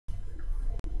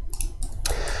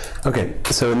Okay,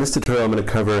 so in this tutorial I'm going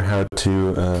to cover how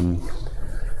to,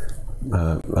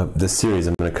 this series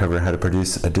I'm going to cover how to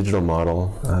produce a digital model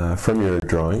from your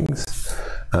drawings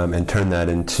and turn that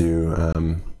into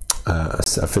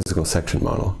a physical section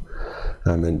model.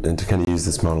 And to kind of use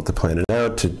this model to plan it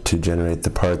out, to generate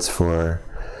the parts for,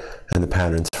 and the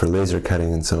patterns for laser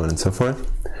cutting and so on and so forth.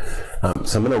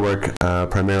 So I'm going to work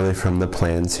primarily from the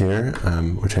plans here,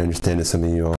 which I understand is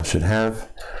something you all should have.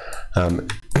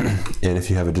 And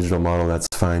if you have a digital model, that's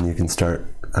fine. You can start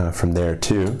from there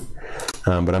too.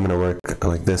 But I'm going to work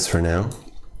like this for now.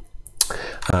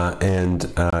 And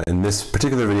in this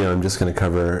particular video, I'm going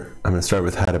to start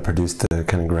with how to produce the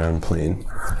kind of ground plane.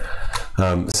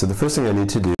 So the first thing I need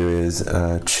to do is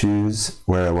choose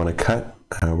where I want to cut,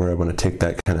 where I want to take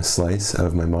that kind of slice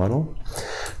of my model.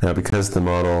 Now, because the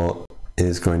model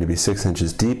is going to be 6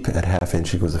 inches deep at ½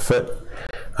 inch equals a foot,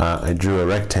 I drew a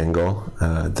rectangle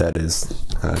that is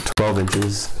 12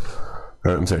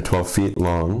 feet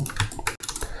long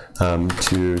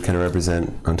to kind of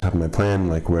represent on top of my plan,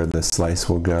 like where the slice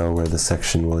will go, where the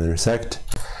section will intersect.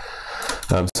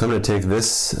 So I'm going to take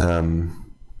this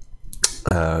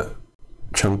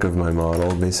chunk of my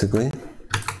model, basically,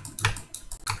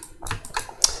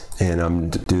 and I'm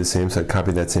going to do the same. So I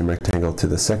copy that same rectangle to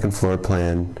the second floor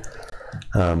plan,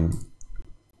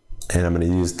 and I'm going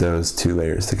to use those 2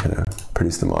 layers to kind of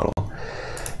produce the model.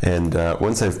 And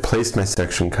once I've placed my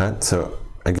section cut, so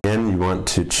again, you want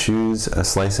to choose a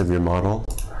slice of your model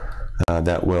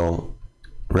that will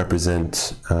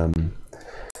represent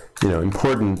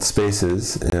important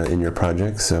spaces in your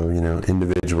project. So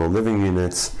individual living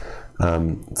units,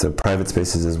 so private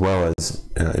spaces as well as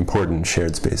important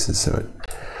shared spaces. So it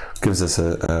gives us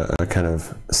a kind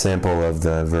of sample of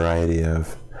the variety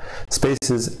of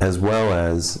spaces, as well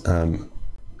as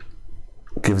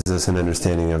gives us an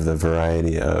understanding of the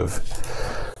variety of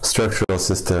structural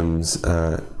systems,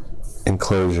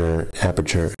 enclosure,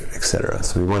 aperture, etc.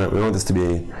 So we want this to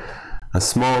be a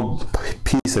small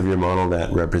piece of your model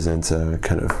that represents a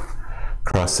kind of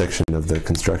cross-section of the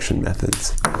construction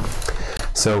methods.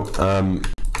 So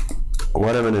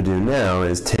what I'm going to do now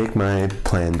is take my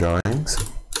plan drawings.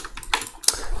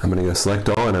 I'm going to go select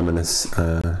all, and I'm going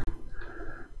to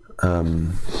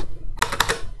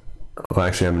well,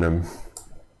 actually,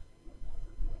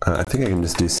 I think I can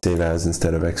just do save as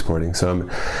instead of exporting. So I'm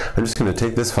just going to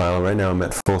take this file. Right now I'm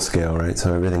at full scale, right?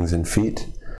 So everything's in feet.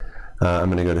 I'm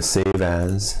going to go to save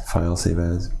as, file, save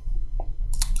as,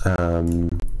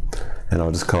 and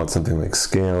I'll just call it something like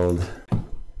scaled.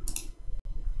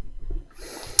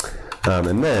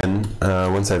 And then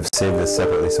once I've saved this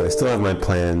separately, so I still have my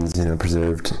plans,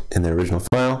 preserved in the original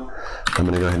file, I'm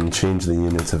going to go ahead and change the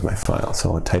units of my file.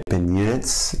 So I'll type in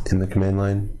units in the command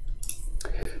line,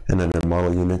 and then in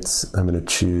model units, I'm going to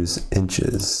choose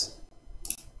inches,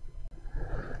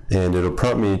 and it'll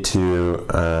prompt me to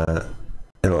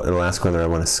it'll ask whether I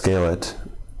want to scale it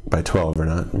by 12 or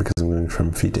not, because I'm going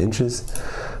from feet to inches.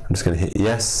 I'm just going to hit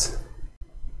yes.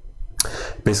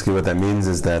 Basically, what that means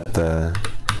is that the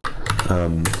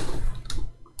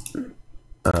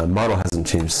model hasn't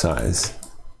changed size.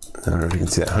 I don't know if you can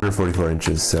see that, 144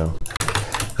 inches, so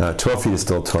 12 feet is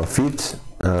still 12 feet.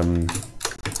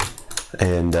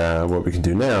 And what we can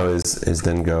do now is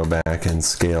then go back and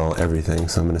scale everything.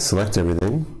 So I'm going to select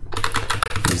everything,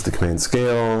 use the command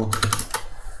scale,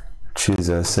 choose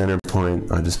a center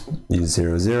point. I'll just use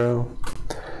 0, 0.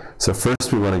 So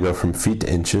first we want to go from feet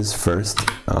to inches first.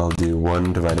 I'll do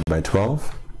 1 divided by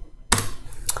 12.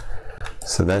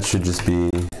 So that should just be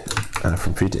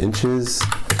from feet to inches.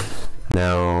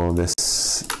 Now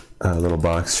this little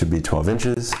box should be 12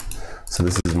 inches. So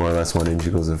this is more or less 1 inch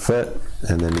equals a foot.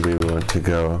 And then we want to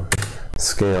go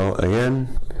scale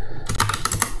again,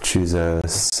 choose a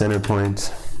center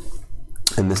point,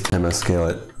 and this time I'll scale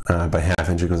it by ½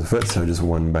 inch equals a foot, so just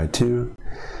 1 by 2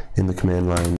 in the command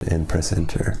line, and press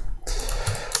enter.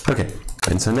 Okay,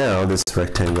 and so now this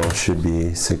rectangle should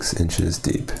be 6 inches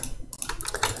deep.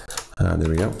 There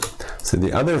we go. So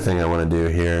the other thing I want to do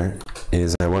here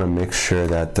is I want to make sure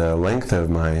that the length of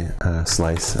my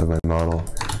slice of my model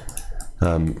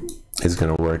is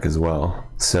going to work as well.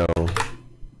 So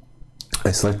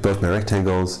I select both my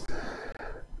rectangles,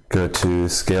 go to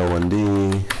scale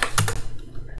 1D,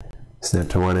 snap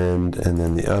to one end and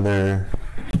then the other,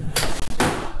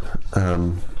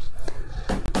 and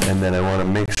then I want to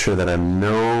make sure that I'm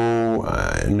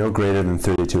no greater than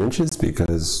 32 inches,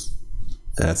 because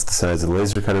that's the size of the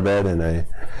laser cutter bed, and I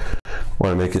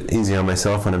want to make it easy on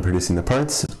myself when I'm producing the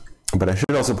parts. But I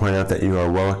should also point out that you are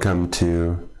welcome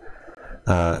to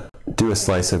do a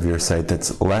slice of your site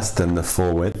that's less than the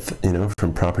full width,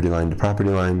 from property line to property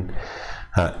line.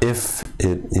 If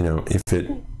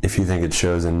you think it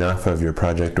shows enough of your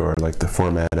project, or like the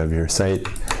format of your site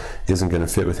isn't going to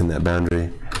fit within that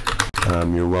boundary,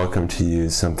 you're welcome to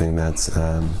use something that's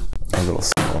a little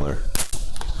smaller.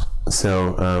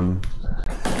 So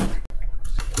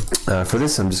for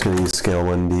this, I'm just going to use scale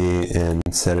 1D and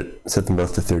set them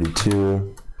both to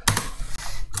 32.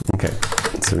 Okay,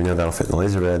 so we know that'll fit in the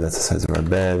laser bed. That's the size of our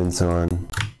bed, and so on.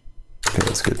 Okay,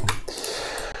 that's good.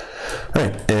 All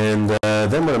right, and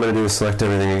then what I'm going to do is select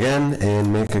everything again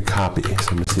and make a copy. So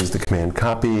I'm going to use the command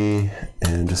copy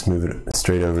and just move it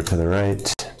straight over to the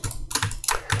right.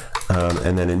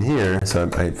 And then in here, so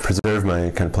I preserve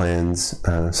my kind of plans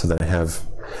so that I have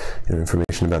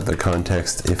information about the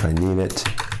context if I need it.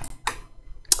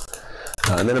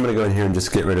 And then I'm going to go in here and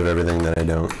just get rid of everything that I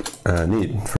don't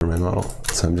need for my model.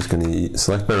 So I'm just going to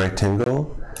select my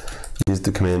rectangle, use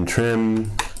the command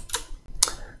trim,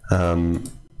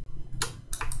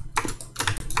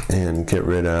 and get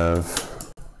rid of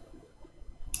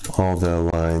all the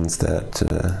lines that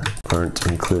aren't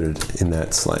included in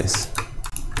that slice.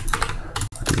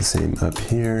 I'll do the same up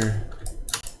here.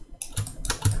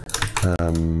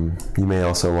 You may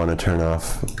also want to turn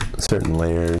off certain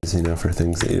layers, for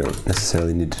things that you don't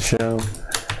necessarily need to show.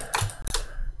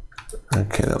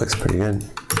 Okay, that looks pretty good.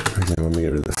 For example, let me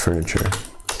get rid of the furniture.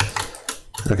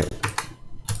 Okay.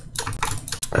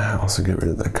 Also get rid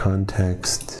of the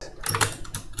context.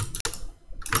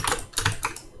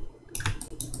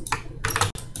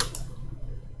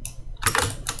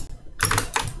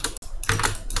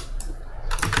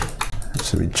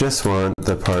 So we just want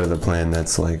the part of the plan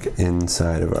that's like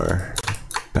inside of our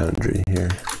boundary here.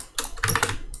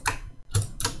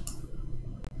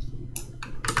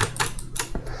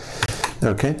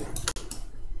 Okay.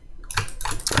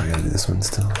 I gotta do this one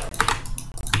still.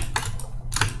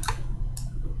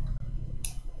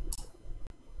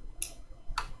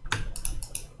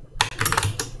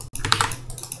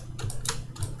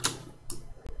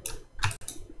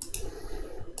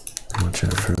 Watch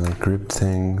out for like grouped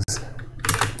things.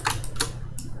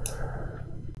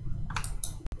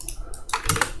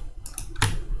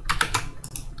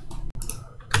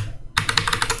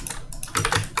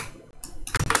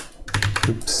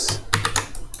 Oops.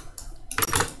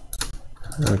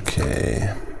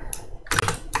 Okay.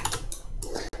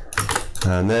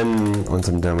 And then once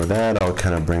I'm done with that, I'll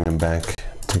kind of bring them back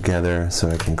together so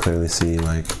I can clearly see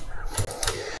like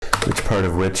which part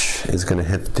of which is going to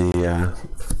hit the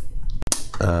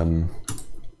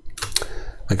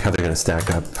like how they're going to stack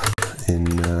up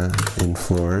in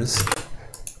floors.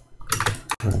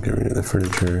 I'll get rid of the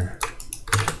furniture.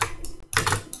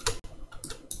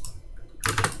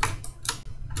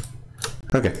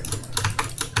 Okay.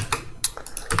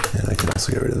 And I can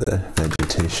also get rid of the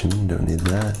vegetation, don't need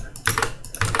that.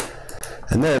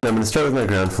 And then I'm going to start with my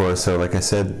ground floor. So like I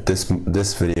said, this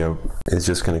video is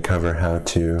just going to cover how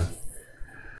to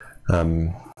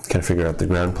kind of figure out the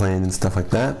ground plane and stuff like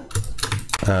that.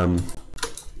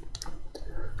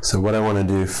 So what I want to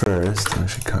do first, I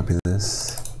should copy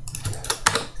this,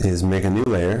 is make a new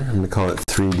layer. I'm going to call it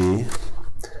 3D.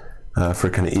 For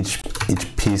kind of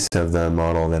each piece of the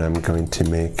model that I'm going to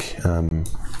make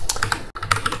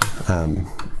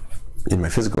in my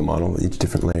physical model, each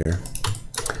different layer.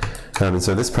 And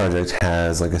so this project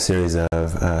has like a series of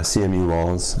CMU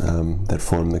walls that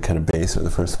form the kind of base of the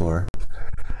first floor,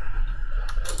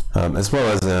 as well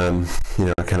as a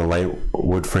kind of light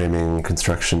wood framing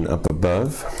construction up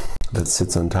above that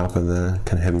sits on top of the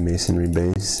kind of heavy masonry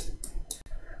base.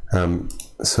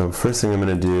 So first thing I'm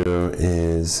going to do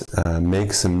is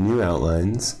make some new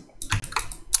outlines.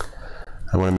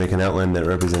 I want to make an outline that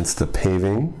represents the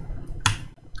paving.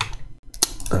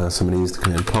 So I'm going to use the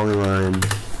command polyline,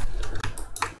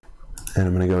 and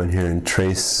I'm going to go in here and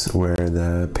trace where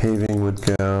the paving would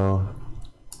go.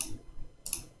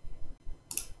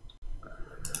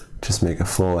 Just make a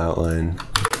full outline.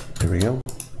 There we go.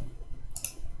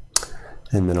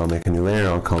 And then I'll make a new layer.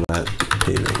 I'll call that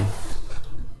paving.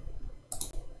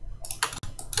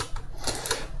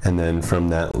 And then from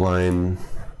that line,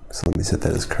 so let me set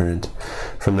that as current.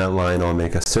 From that line, I'll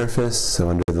make a surface. So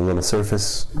under the little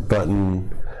surface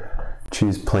button,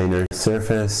 choose planar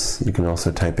surface. You can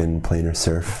also type in planar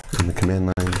surf in the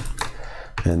command line.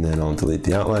 And then I'll delete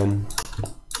the outline.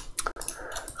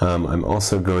 I'm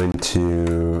also going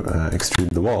to extrude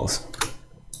the walls.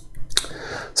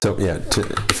 So yeah,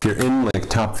 if you're in like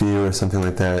top view or something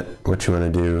like that, what you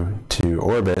want to do to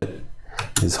orbit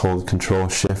is hold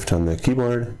Control-Shift on the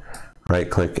keyboard,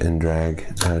 right-click and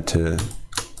drag to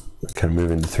kind of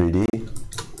move into 3D.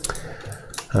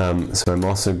 So I'm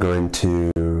also going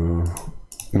to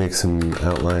make some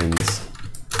outlines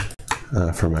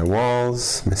for my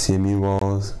walls, my CMU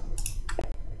walls,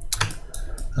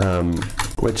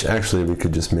 which actually we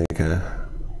could just make a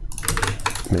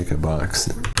box.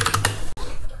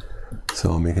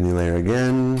 So I'll make a new layer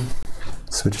again,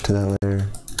 switch to that layer.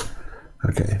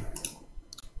 Okay.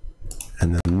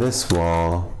 And then this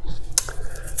wall,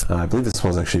 I believe this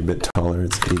wall is actually a bit taller.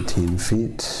 It's 18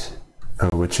 feet,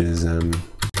 which is 9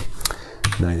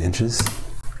 inches.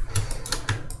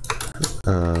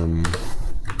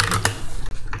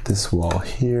 This wall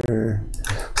here.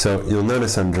 So you'll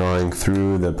notice I'm drawing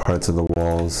through the parts of the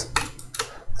walls.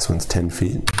 This one's 10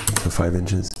 feet, so 5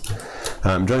 inches.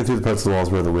 I'm drawing through the parts of the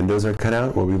walls where the windows are cut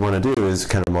out. What we want to do is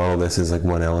kind of model this as like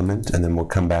one element, and then we'll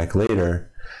come back later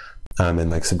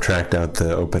and like subtract out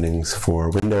the openings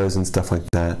for windows and stuff like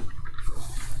that.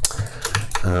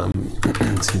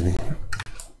 Excuse me.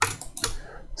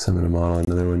 So I'm going to model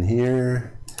another one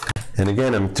here. And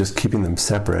again, I'm just keeping them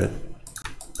separate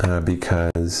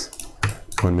because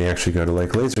when we actually go to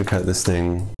like laser cut this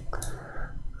thing,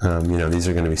 you know, these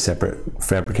are going to be separate,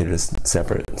 fabricated as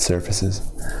separate surfaces.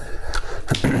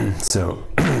 So,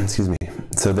 excuse me.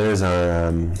 So there's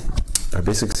our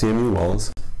basic CMU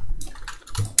walls.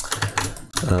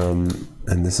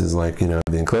 And this is like, you know,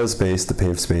 the enclosed space, the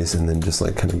paved space, and then just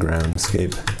like kind of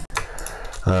groundscape.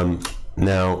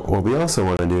 Now, what we also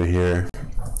want to do here,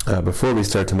 before we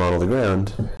start to model the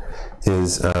ground,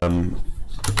 is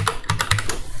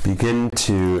begin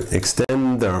to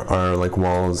extend our like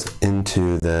walls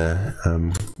into the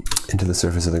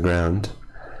surface of the ground,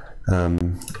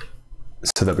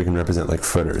 so that we can represent like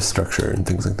footers, structure, and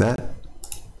things like that.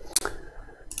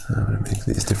 I'm going to make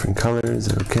these different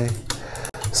colors. Okay.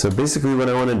 So basically what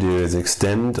I want to do is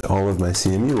extend all of my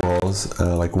CMU walls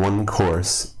like one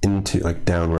course into, like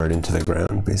downward into the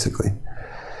ground, basically.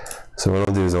 So what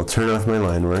I'll do is I'll turn off my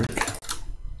line work,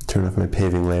 turn off my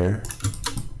paving layer,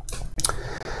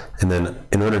 and then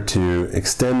in order to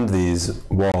extend these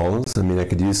walls, I mean, I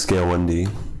could use scale 1D.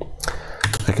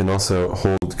 I can also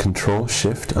hold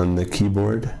Control-Shift on the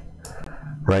keyboard,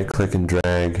 right-click and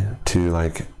drag to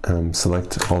like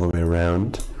select all the way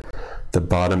around the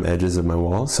bottom edges of my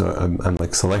wall. So I'm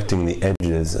like selecting the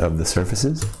edges of the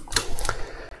surfaces.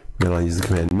 Then I'll use the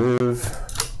command move,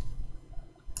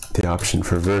 the option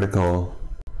for vertical,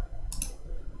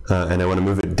 and I want to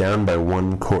move it down by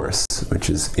one course, which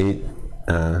is 8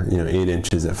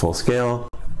 inches at full scale,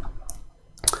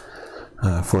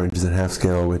 4 inches at half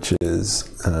scale, which is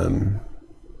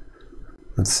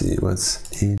let's see, what's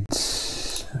 8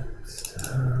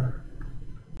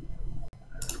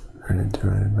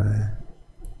 divided by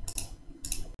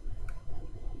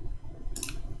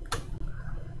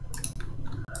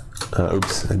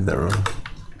oops, I did that wrong.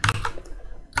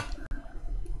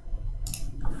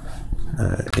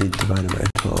 8 divided by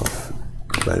 12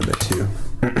 divided by 2.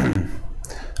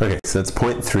 Okay, so that's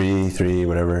 0.33,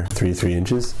 whatever, 33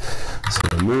 inches.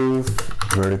 So move,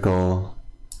 vertical,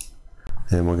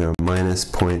 and we'll go minus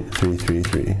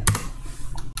 0.333.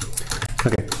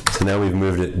 Okay, so now we've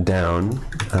moved it down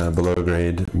below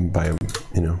grade by,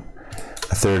 you know,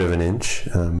 1/3 of an inch,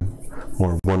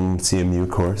 or 1 CMU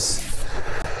course.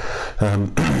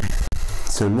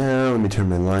 So now let me turn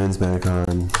my lines back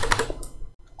on.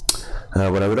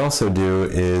 What I would also do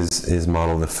is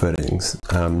model the footings.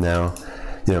 Now,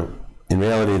 you know, in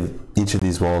reality, each of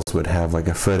these walls would have like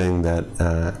a footing that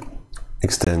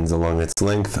extends along its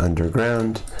length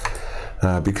underground,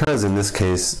 because in this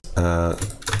case,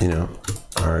 you know,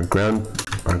 our ground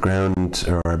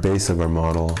or our base of our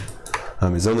model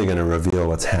is only going to reveal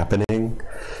what's happening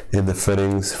in the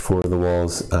footings for the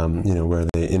walls, you know, where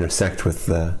they intersect with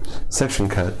the section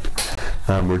cut.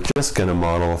 We're just going to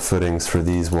model footings for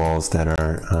these walls that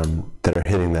are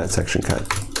hitting that section cut.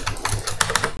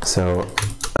 So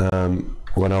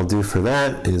what I'll do for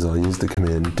that is I'll use the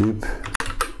command dupe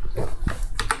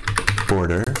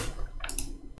border.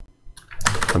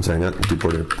 I'm sorry, not dupe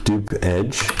border, dupe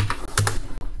edge.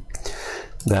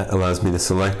 That allows me to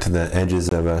select the edges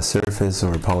of a surface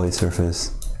or a poly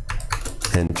surface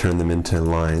and turn them into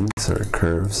lines or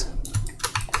curves.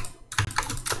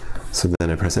 So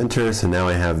then I press enter, so now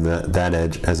I have that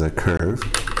edge as a curve.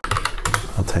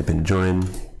 I'll type in join.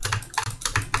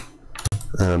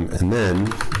 And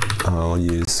then I'll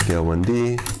use scale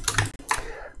 1D.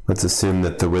 Let's assume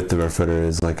that the width of our footer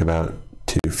is like about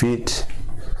 2 feet.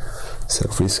 So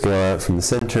if we scale out from the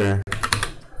center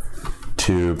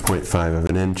to 0.5 of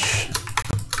an inch,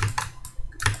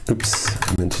 oops,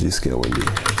 I meant to do scale 1D,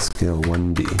 scale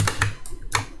 1D.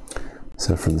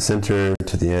 So from the center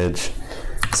to the edge,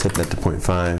 set that to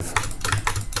 0.5.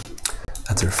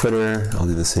 That's our footer. I'll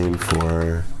do the same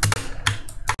for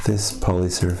this poly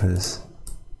surface.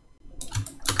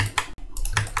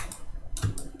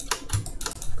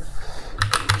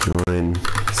 line,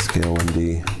 scale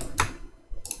 1D,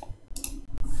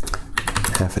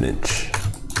 1/2 inch.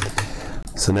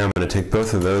 So now I'm going to take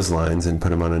both of those lines and put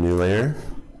them on a new layer.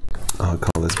 I'll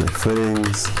call this my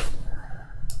footings.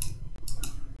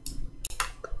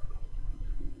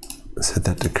 Set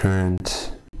that to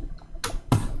current.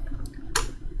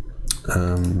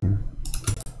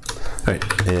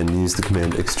 Alright, and use the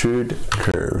command extrude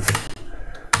curve.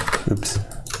 Oops.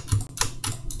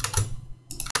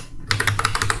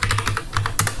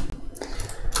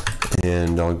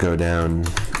 And I'll go down,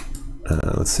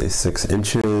 let's say 6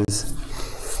 inches,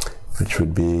 which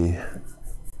would be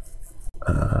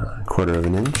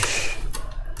 1/4 inch.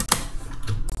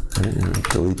 Alright, and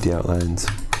delete the outlines.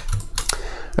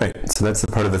 Alright, so that's the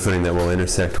part of the footing that will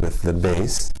intersect with the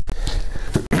base.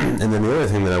 And then the other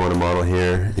thing that I want to model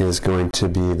here is going to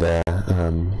be the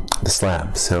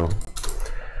slab. So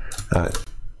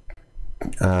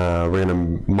we're going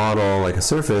to model like a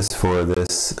surface for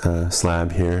this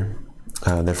slab here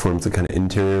that forms the kind of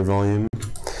interior volume,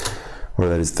 or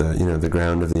that is the the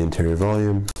ground of the interior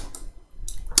volume.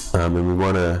 And we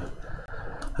want to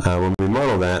when we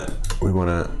model that, we want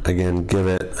to again give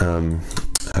it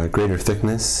a greater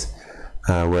thickness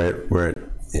where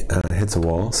it hits a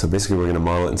wall. So basically we're going to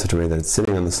model it in such a way that it's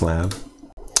sitting on the slab,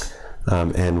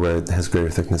 and where it has greater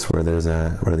thickness where there's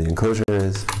where the enclosure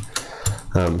is.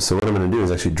 So what I'm going to do is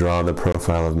actually draw the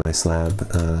profile of my slab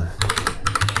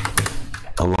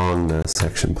along the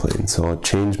section plane. So I'll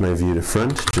change my view to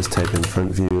front, just type in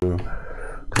front view,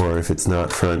 or if it's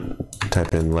not front,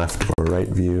 type in left or right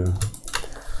view.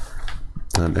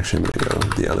 Actually I'm going to go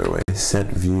the other way. Set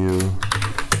view,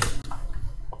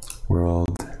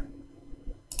 world,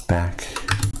 back.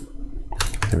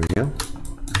 There we go.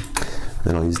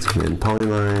 Then I'll use the command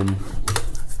polyline.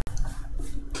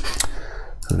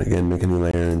 And again, make a new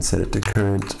layer and set it to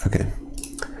current. Okay.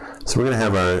 So we're going to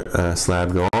have our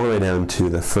slab go all the way down to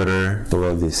the footer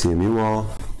below the CMU wall.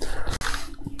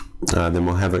 Then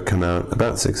we'll have it come out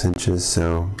about 6 inches.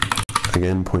 So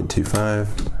again, 0.25.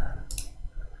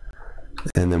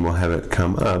 And then we'll have it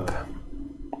come up.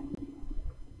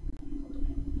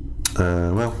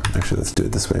 Well, actually, let's do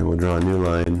it this way. We'll draw a new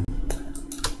line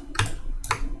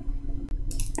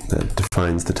that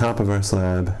defines the top of our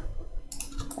slab.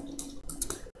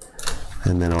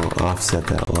 And then I'll offset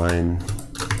that line.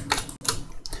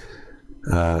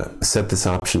 Set this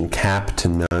option cap to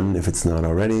none if it's not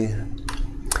already.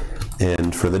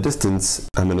 And for the distance,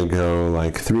 I'm going to go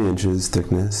like 3 inches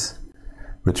thickness,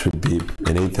 which would be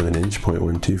 1/8 inch,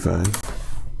 0.125.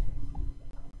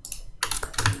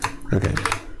 Okay.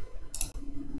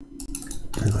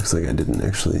 It looks like I didn't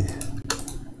actually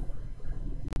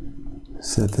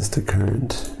set this to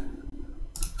current.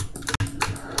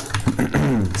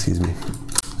 Excuse me.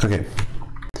 Okay.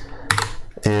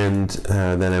 And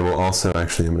then I will also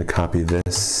actually, I'm going to copy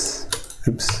this,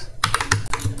 oops,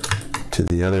 to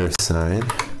the other side.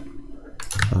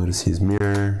 I'll just use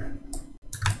mirror.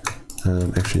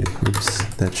 Actually, oops,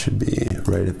 that should be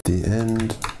right at the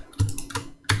end.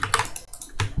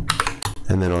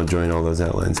 And then I'll join all those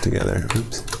outlines together.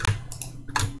 Oops.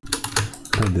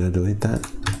 Oh, did I delete that?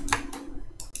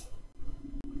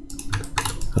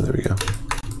 Oh, there we go.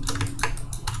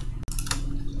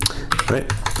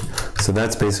 Right. So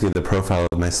that's basically the profile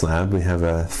of my slab. We have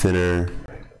a thinner,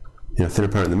 thinner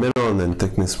part in the middle, and then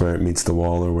thickness where it meets the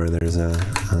wall or where there's a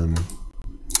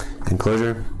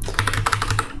enclosure.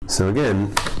 So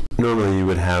again, normally you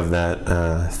would have that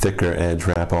thicker edge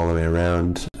wrap all the way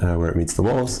around where it meets the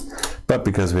walls. But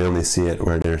because we only see it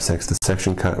where it intersects the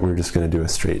section cut, we're just going to do a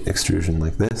straight extrusion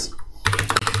like this.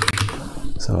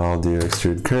 So I'll do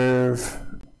extrude curve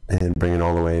and bring it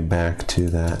all the way back to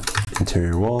that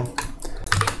interior wall,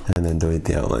 and then delete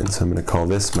the outline. So I'm going to call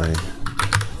this my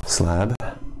slab.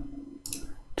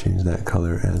 Change that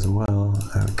color as well.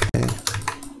 Okay.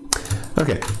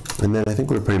 Okay, and then I think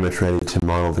we're pretty much ready to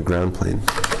model the ground plane.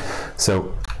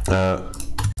 So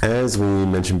as we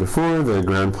mentioned before, the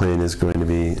ground plane is going to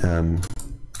be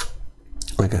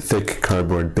like a thick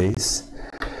cardboard base.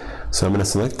 So I'm going to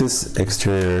select this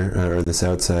exterior or this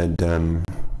outside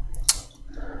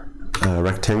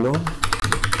rectangle,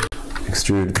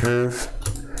 extrude curve,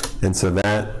 and so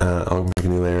that, I'll make a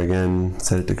new layer again,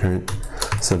 set it to current.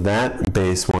 So that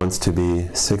base wants to be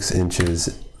 6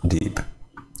 inches deep.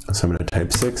 So I'm going to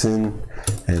type 6 in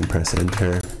and press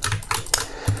enter.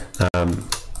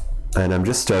 And I'm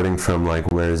just starting from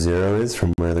like where 0 is,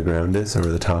 from where the ground is, or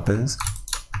where the top is.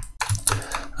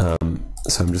 So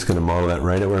I'm just going to model that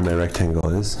right at where my rectangle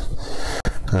is.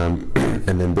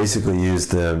 And then basically use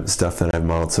the stuff that I've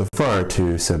modeled so far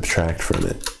to subtract from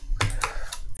it.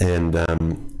 And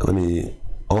let me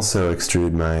also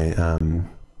extrude my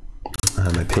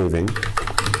my paving.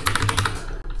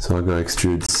 So I'll go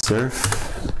extrude surf,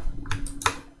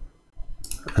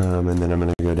 and then I'm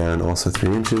going to go down also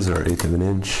 3 inches or 1/8 of an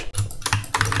inch.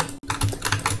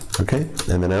 Okay,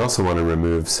 and then I also want to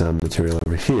remove some material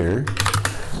over here,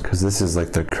 because this is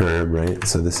like the curb, right?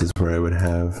 So this is where I would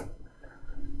have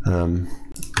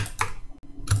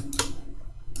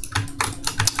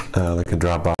like a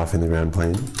drop off in the ground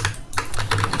plane.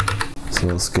 So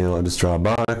I'll just draw a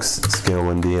box, scale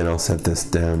 1D, and I'll set this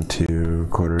down to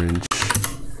 1/4 inch.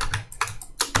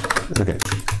 Okay.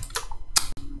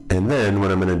 And then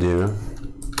what I'm going to do,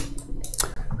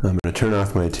 I'm going to turn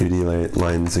off my 2D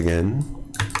lines again.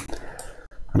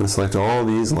 I'm going to select all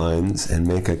these lines and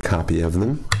make a copy of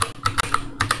them.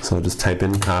 So I'll just type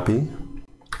in copy,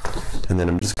 and then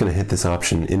I'm just going to hit this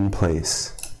option in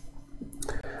place.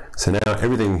 So now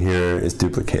everything here is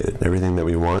duplicated. Everything that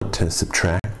we want to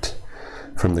subtract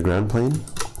from the ground plane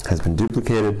has been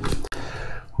duplicated.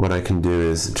 What I can do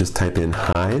is just type in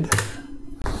hide.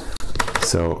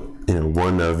 So, you know,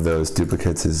 one of those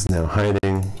duplicates is now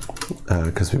hiding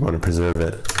because we want to preserve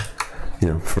it, you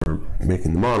know, for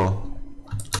making the model.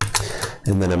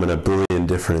 And then I'm going to Boolean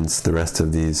difference the rest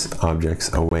of these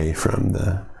objects away from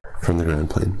the ground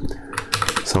plane.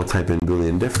 So I'll type in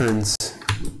Boolean difference,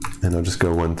 and I'll just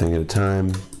go one thing at a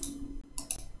time.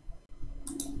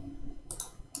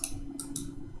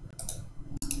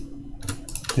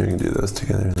 You can do those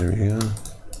together. There we go.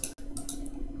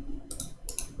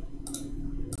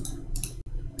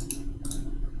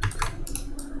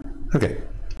 Okay,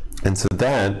 and so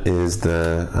that is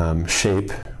the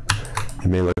shape. It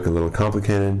may look a little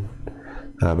complicated,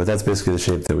 but that's basically the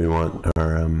shape that we want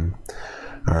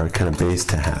our kind of base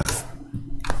to have.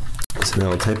 So now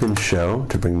I'll type in show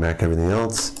to bring back everything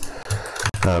else,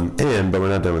 but we're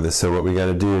not done with this. So what we got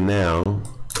to do now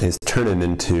is turn it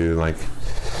into like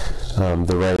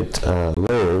the right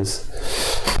layers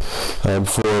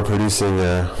for producing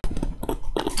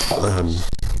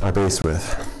our base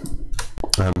width.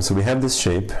 So we have this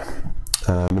shape.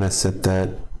 I'm going to set that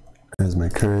as my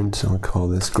current. I'll call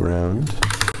this ground.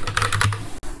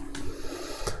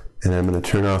 And I'm going to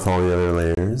turn off all the other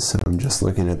layers. So I'm just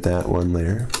looking at that one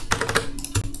layer.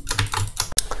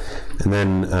 And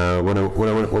then what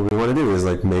we want to do is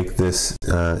like make this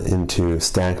into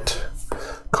stacked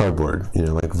cardboard. You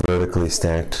know, like vertically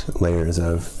stacked layers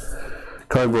of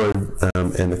cardboard.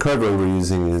 And the cardboard we're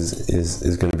using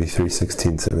is going to be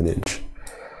 3/16 of an inch.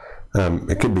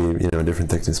 It could be, you know, a different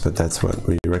thickness, but that's what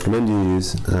we recommend you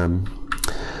use.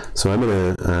 So I'm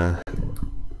going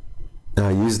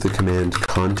to use the command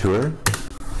contour.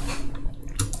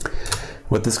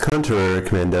 What this contour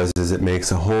command does is it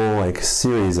makes a whole like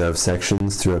series of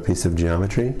sections through a piece of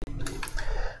geometry,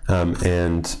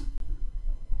 and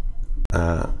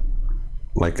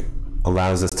like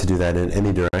allows us to do that in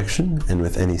any direction and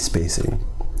with any spacing.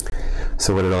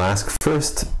 So what it'll ask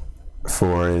first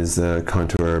for is the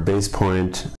contour base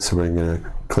point. So we're going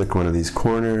to click one of these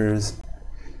corners.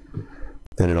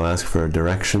 Then it'll ask for a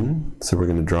direction. So we're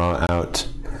going to draw out,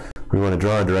 we want to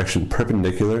draw a direction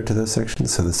perpendicular to those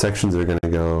sections. So the sections are going to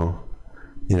go,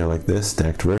 you know, like this,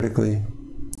 stacked vertically.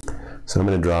 So I'm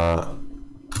going to draw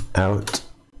out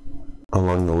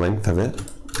along the length of it.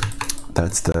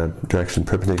 That's the direction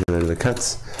perpendicular to the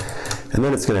cuts. And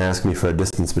then it's going to ask me for a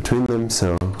distance between them.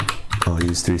 So I'll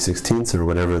use 3/16 or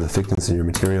whatever the thickness of your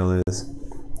material is,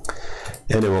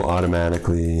 and it will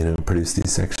automatically, you know, produce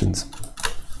these sections.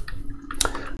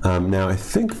 Now I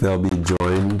think they'll be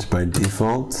joined by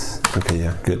default. Okay,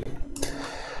 yeah, good.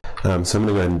 So I'm going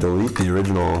to go ahead and delete the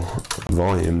original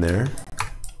volume there,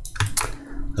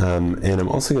 and I'm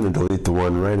also going to delete the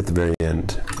one right at the very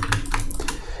end.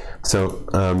 So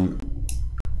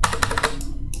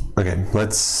okay,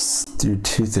 let's do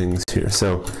two things here.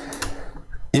 So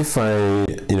if I'm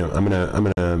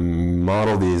gonna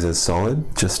model these as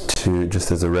solid, just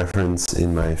as a reference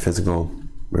in my physical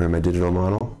or in my digital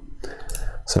model.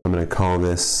 So I'm gonna call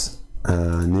this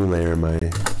new layer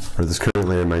this current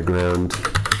layer my ground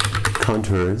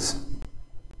contours,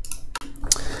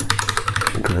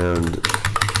 ground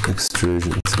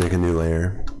extrusion. Let's make a new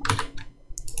layer,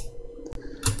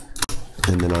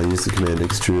 and then I'll use the command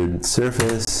extrude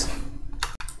surface.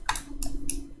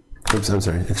 Oops, I'm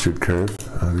sorry, extrude curve,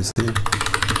 obviously.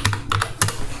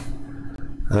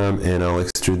 And I'll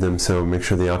extrude them, so make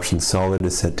sure the option solid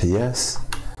is set to yes.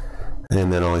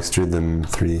 And then I'll extrude them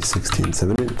 3/16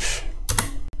 of an inch.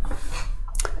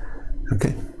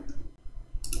 Okay.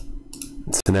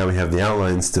 So now we have the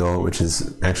outline still, which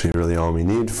is actually really all we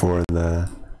need for the,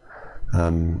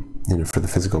 for the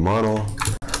physical model.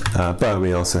 but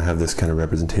we also have this kind of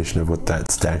representation of what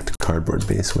that stacked cardboard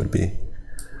base would be.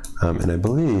 And I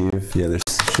believe, yeah, there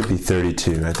should be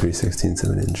 32 at 3/16 of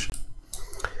an inch.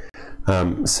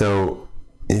 So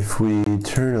if we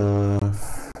turn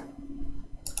off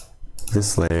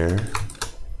this layer,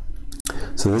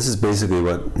 so this is basically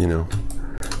what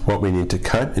we need to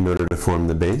cut in order to form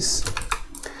the base.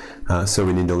 So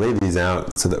we need to lay these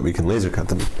out so that we can laser cut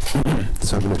them.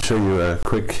 So I'm going to show you a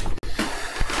quick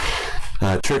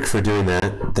trick for doing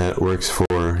that works for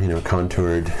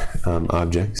contoured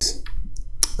objects.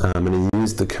 I'm going to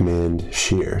use the command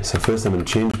shear. So first I'm going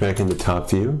to change back into top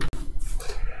view,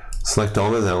 select all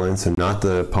those outlines, so not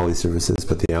the poly surfaces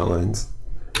but the outlines.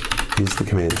 Use the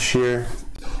command shear.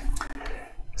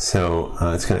 So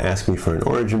it's going to ask me for an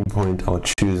origin point. I'll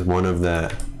choose one of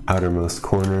the outermost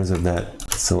corners of that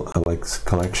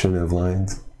collection of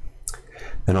lines.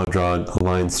 Then I'll draw a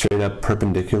line straight up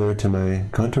perpendicular to my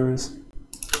contours.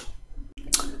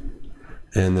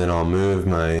 And then I'll move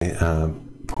my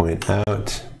point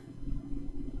out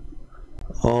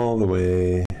all the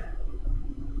way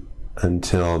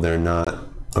until they're not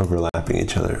overlapping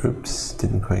each other. Oops,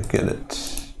 didn't quite get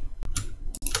it.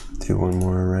 Do one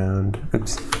more round.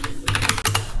 Oops.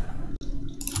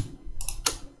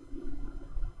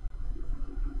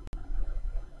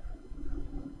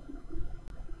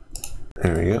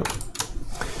 There we go.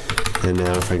 And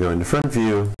now if I go into front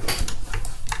view,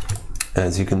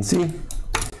 as you can see,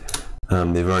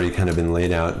 they've already kind of been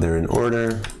laid out. They're in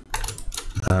order,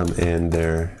 and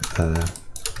they're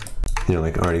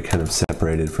already kind of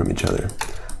separated from each other.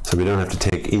 So we don't have to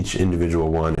take each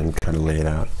individual one and kind of lay it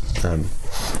out,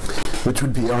 which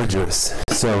would be arduous.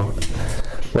 So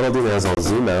what I'll do now is I'll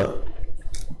zoom out,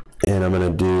 and I'm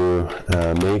going to do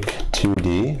make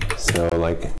 2D. So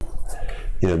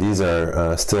these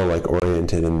are still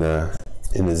oriented in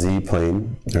the Z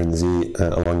plane, or in the Z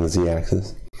along the Z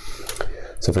axis.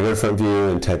 So if I go to front view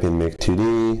and type in make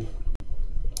 2D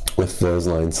with those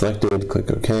lines selected, click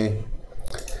OK.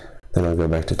 Then I'll go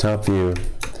back to top view.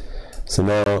 So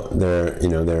now they're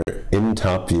in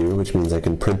top view, which means I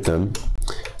can print them,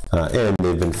 and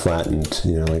they've been flattened,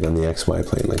 on the XY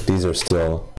plane. These are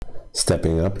still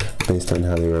stepping up based on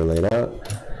how they were laid out.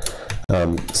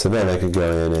 So then I could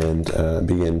go in and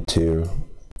begin to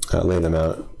lay them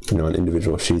out, on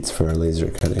individual sheets for laser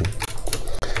cutting.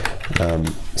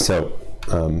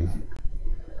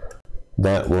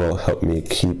 That will help me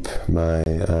keep my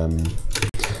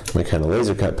my kind of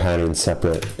laser cut pattern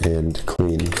separate and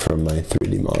clean from my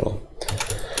 3D model.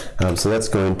 So that's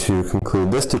going to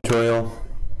conclude this tutorial.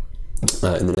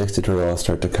 In the next tutorial, I'll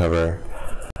start to cover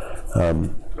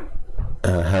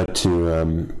how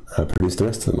to produce the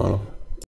rest of the model.